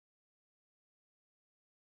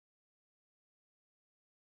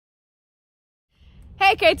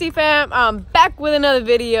Hey KT fam, I'm back with another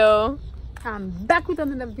video. Hey, what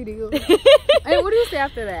do you say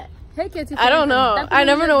after that? Hey KT fam, I don't know. I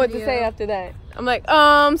never know what to say after that. I'm like,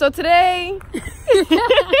 so today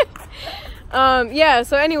yeah,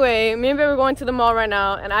 so anyway, me and Babe are going to the mall right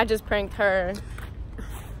now and I just pranked her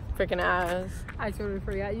freaking ass. I totally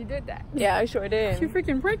forgot you did that. Yeah, I sure did. You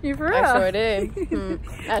freaking pranked me for real. I sure did.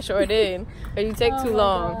 I sure did. But you take too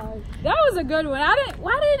long. God. That was a good one. Why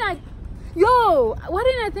didn't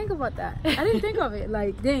I think about that? I didn't think of it.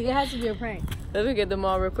 Like, dang, it has to be a prank. Let me get the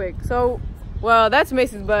mall real quick. So, well, that's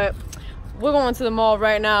Macy's, but we're going to the mall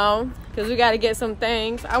right now because we got to get some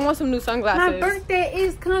things. I want some new sunglasses. My birthday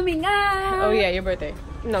is coming up. Oh yeah, your birthday.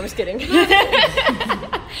 No, I'm just kidding.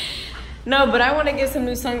 No, but I want to get some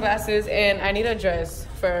new sunglasses and I need a dress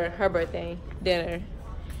for her birthday dinner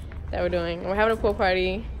that we're doing. We're having a pool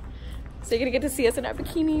party. So you're going to get to see us in our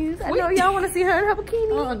bikinis. I know y'all want to see her in her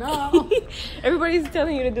bikini. Oh, no. Everybody's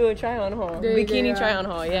telling you to do a try-on haul. Bikini try-on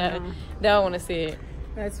haul, yeah. They all want to see it.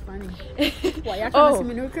 That's funny. What, y'all trying to see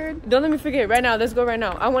my new card? Don't let me forget. Right now, let's go right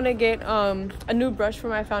now. I want to get a new brush for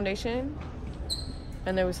my foundation.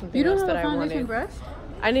 And there was something else that I wanted. You don't have a foundation brush?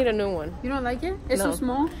 I need a new one. You don't like it? It's No. too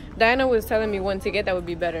small? Diana was telling me one to get that would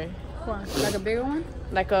be better. What, like a bigger one?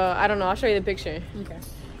 Like I don't know. I'll show you the picture. Okay.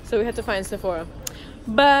 So we had to find Sephora.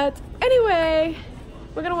 But anyway,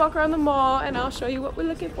 we're going to walk around the mall and I'll show you what we're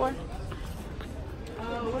looking for.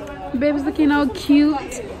 Babe's looking all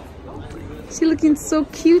cute. She looking so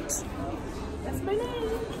cute. That's my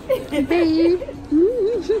name. Babe.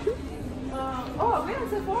 Oh, we have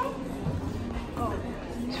Sephora?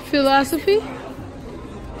 Philosophy?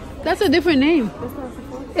 That's a different name. That's not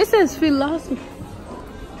Sephora? It says philosophy.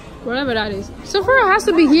 Whatever that is. Sephora has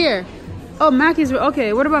to be here. Oh, Mac is...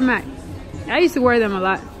 Okay, what about Mac? I used to wear them a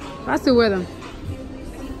lot. I still wear them.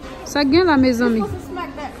 Ça gagne la maison.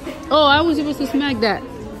 Oh, I was supposed to smack that.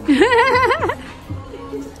 You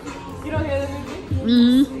don't hear the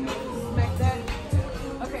music? Smack that.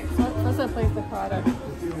 Okay, so let's replace the product.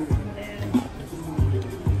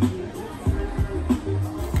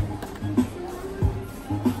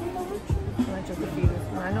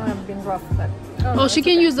 I know I've been rough, but Oh, she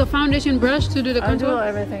can use the foundation brush to do the I do contour?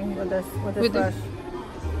 everything with this brush.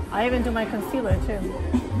 I even do my concealer too.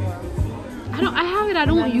 I have it. I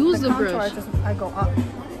don't use the contour, brush. I go up.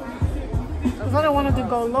 Because I don't want it to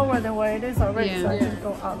go lower than where it is already, Yeah. so I just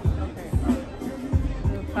go up.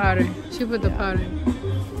 Powder. She put the powder.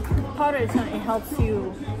 Powder, it helps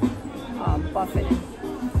you buff it in.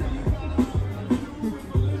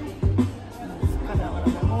 Just cut it a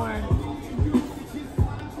little bit more. And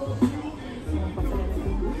buff it in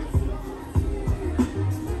again.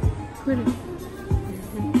 Pretty.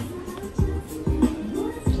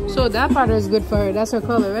 So that powder is good for her. That's her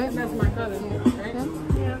color, right? that's my color, right?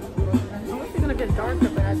 Yeah. I wish you're gonna get darker,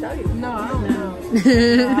 but I doubt you. No, I don't know.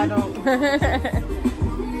 No, I don't.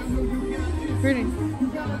 Pretty.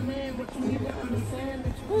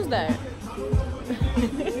 Who's that?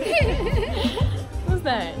 Who's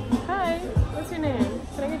that? Hi, what's your name?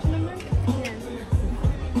 Can I get your number?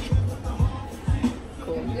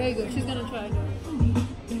 Cool. There you go. She's gonna try.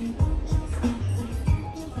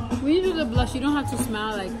 When you do the blush, you don't have to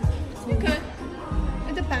smile like. You could.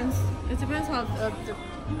 It depends. It depends how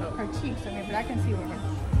Her cheeks, but I can see with her.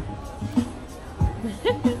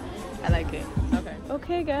 I like it. Okay.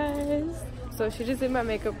 Okay, guys. So she just did my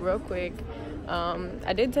makeup real quick.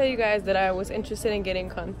 I did tell you guys that I was interested in getting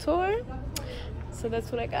contour. So that's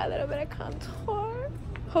what I got, a little bit of contour.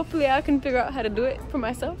 Hopefully I can figure out how to do it for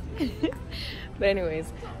myself. But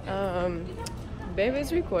anyways, Babe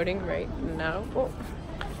is recording right now. Oh,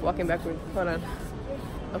 walking backward. Hold on.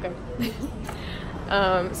 Okay.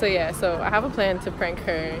 So yeah, so I have a plan to prank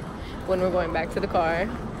her when we're going back to the car.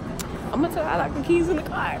 I'm gonna tell her I locked the keys in the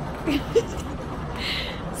car.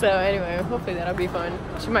 So anyway, hopefully that'll be fun.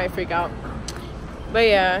 She might freak out. But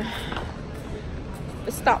yeah.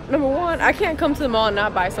 Stop. Number one, I can't come to the mall and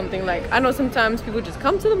not buy something. Like, I know sometimes people just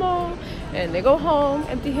come to the mall and they go home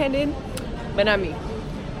empty-handed, but not me.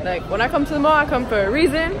 Like, when I come to the mall, I come for a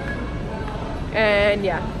reason. And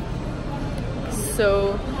yeah.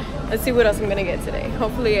 So let's see what else I'm gonna get today.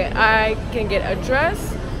 Hopefully I can get a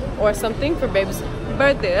dress or something for Babe's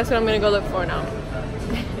birthday. That's what I'm gonna go look for now.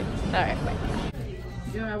 Alright, bye.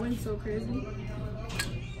 Yo, I went so crazy.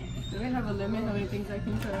 Do I have a limit how many things I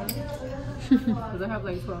can try? Because I have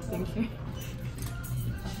like 12 things here.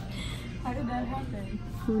 How did that happen?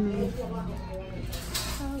 Who knows?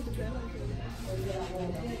 How did that happen?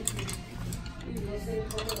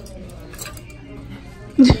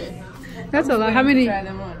 That's a lot. How many? Try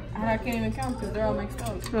them on. I can't even count because they're all mixed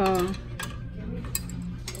up. Oh.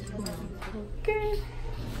 Okay.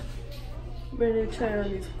 Ready to try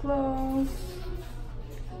on these clothes.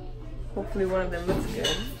 Hopefully one of them looks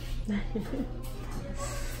good.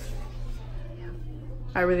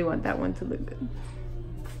 I really want that one to look good.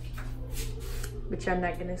 But I'm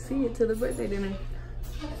not gonna see it till the birthday dinner.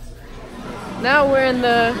 Now we're in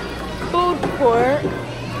the food court.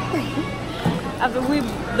 After we've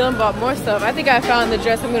done bought more stuff. I think I found the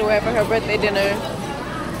dress I'm gonna wear for her birthday dinner.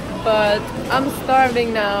 But I'm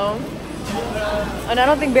starving now. And I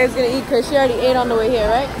don't think Babe's gonna eat because she already ate on the way here,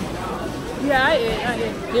 right? Yeah, I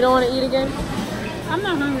ate. You don't want to eat again? I'm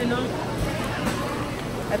not hungry, no.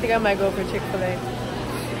 I think I might go for Chick-fil-A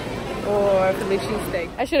or Philly cheesesteak.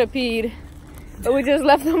 I should have peed, but we just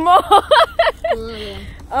left the mall.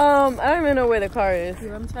 I don't even know where the car is.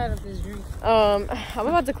 Dude, I'm tired of this drink. I'm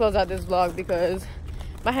about to close out this vlog because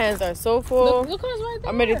my hands are so full. Look what's right there.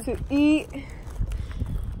 I'm ready to eat.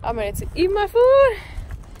 I'm ready to eat my food.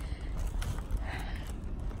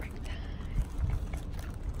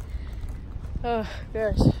 Oh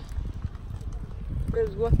gosh.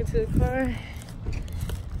 Let's walk into the car.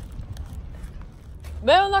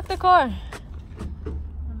 Babe, unlock the car.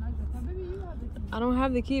 I don't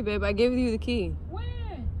have the key, babe. I gave you the key.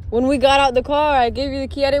 When we got out the car, I gave you the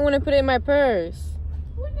key. I didn't want to put it in my purse.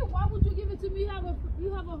 Why would you give it to me?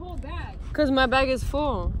 You have a whole bag. Because my bag is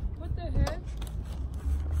full. What the heck?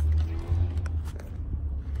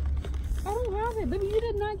 I don't have it. Baby, you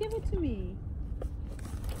did not give it to me.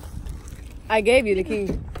 I gave you the key.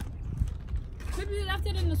 Baby, you left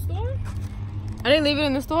it in the store? I didn't leave it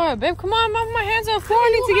in the store. Babe, come on. My hands are full. I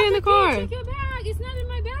need to get in the car. Check your bag. It's not in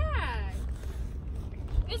my bag.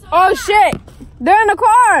 It's Oh, shit. They're in the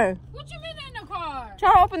car. What you mean in the car?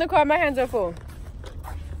 Try to open the car. My hands are full.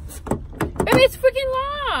 Baby, it's freaking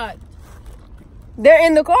locked. They're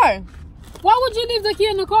in the car. Why would you leave the key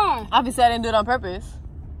in the car? Obviously, I didn't do it on purpose.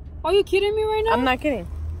 Are you kidding me right now? I'm not kidding.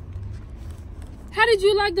 How did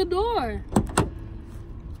you lock the door?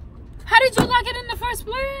 How did you lock it in the first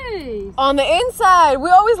place? On the inside. We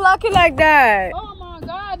always lock it like that. Oh my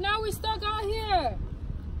God, now we're stuck out here.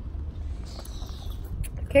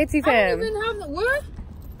 KT fam. I don't even have the, what?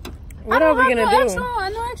 What are we going to do?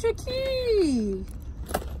 No extra key.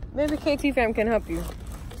 Maybe KT fam can help you.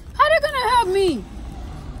 How they going to help me?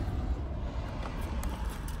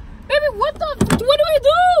 Baby, what do we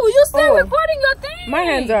do? You still recording your thing. My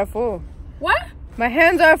hands are full. What? My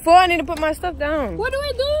hands are full. I need to put my stuff down. What do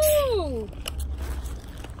we do?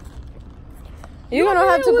 You're going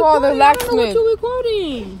to have to call the locksmith. I don't know what you're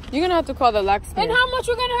recording. You're going to have to call the locksmith. And how much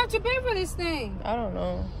we're going to have to pay for this thing? I don't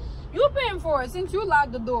know. You're paying for it since you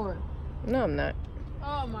locked the door. No, I'm not.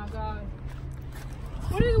 Oh my God.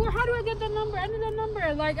 How do I get the number? I need a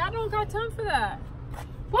number. Like, I don't got time for that.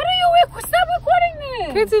 What are you? Stop recording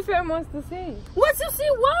this. KT fam wants to see. What to see?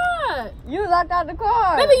 What? You locked out the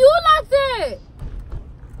car. Baby, you locked it.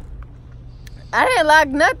 I didn't lock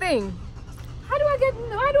nothing. How do I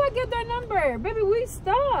get that number? Baby, we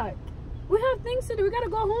stuck. We have things to do. We gotta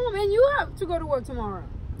go home, and you have to go to work tomorrow.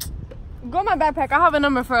 Go in my backpack. I have a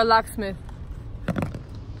number for a locksmith.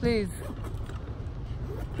 Please.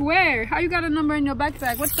 Where? How you got a number in your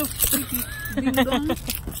backpack? What's the freaky ding dong?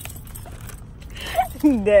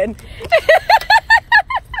 Dead.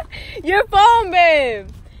 Your phone, babe.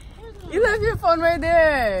 You left your phone right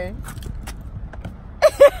there.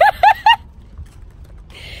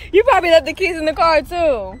 You probably left the keys in the car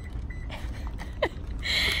too.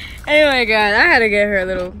 Anyway, guys, I had to get her a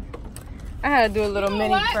little. I had to do a little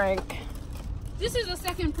mini prank. This is a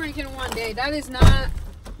second prank in one day. That is not.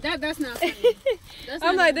 That's not funny.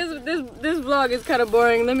 I'm like, this vlog is kind of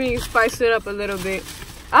boring. Let me spice it up a little bit.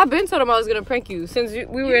 I've been told them I was gonna prank you since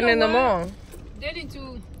we were in the mall. They need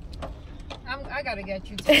to. I gotta get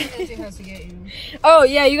you. Nancy has to get you. Oh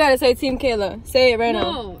yeah, you gotta say Team Kayla. Say it right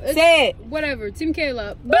now. Say it. Whatever, Team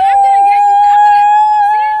Kayla. But I'm gonna get you.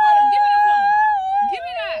 Hold on, give me the phone. Give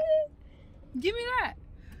me that. Give me that.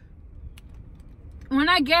 When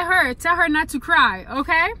I get her, tell her not to cry,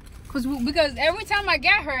 okay? Because every time I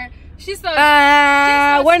get her, she starts.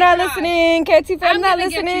 We're not listening. KT fam, not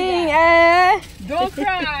listening. Don't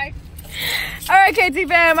cry. Alright, KT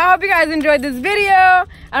fam, I hope you guys enjoyed this video.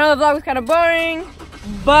 I know the vlog was kind of boring,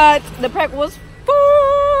 but the prank was fun.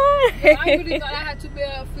 I really thought I had to pay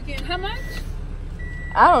a freaking, how much?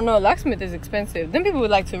 I don't know, locksmith is expensive. Them people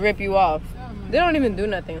would like to rip you off. They don't even do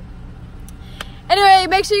nothing. Anyway,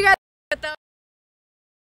 make sure you guys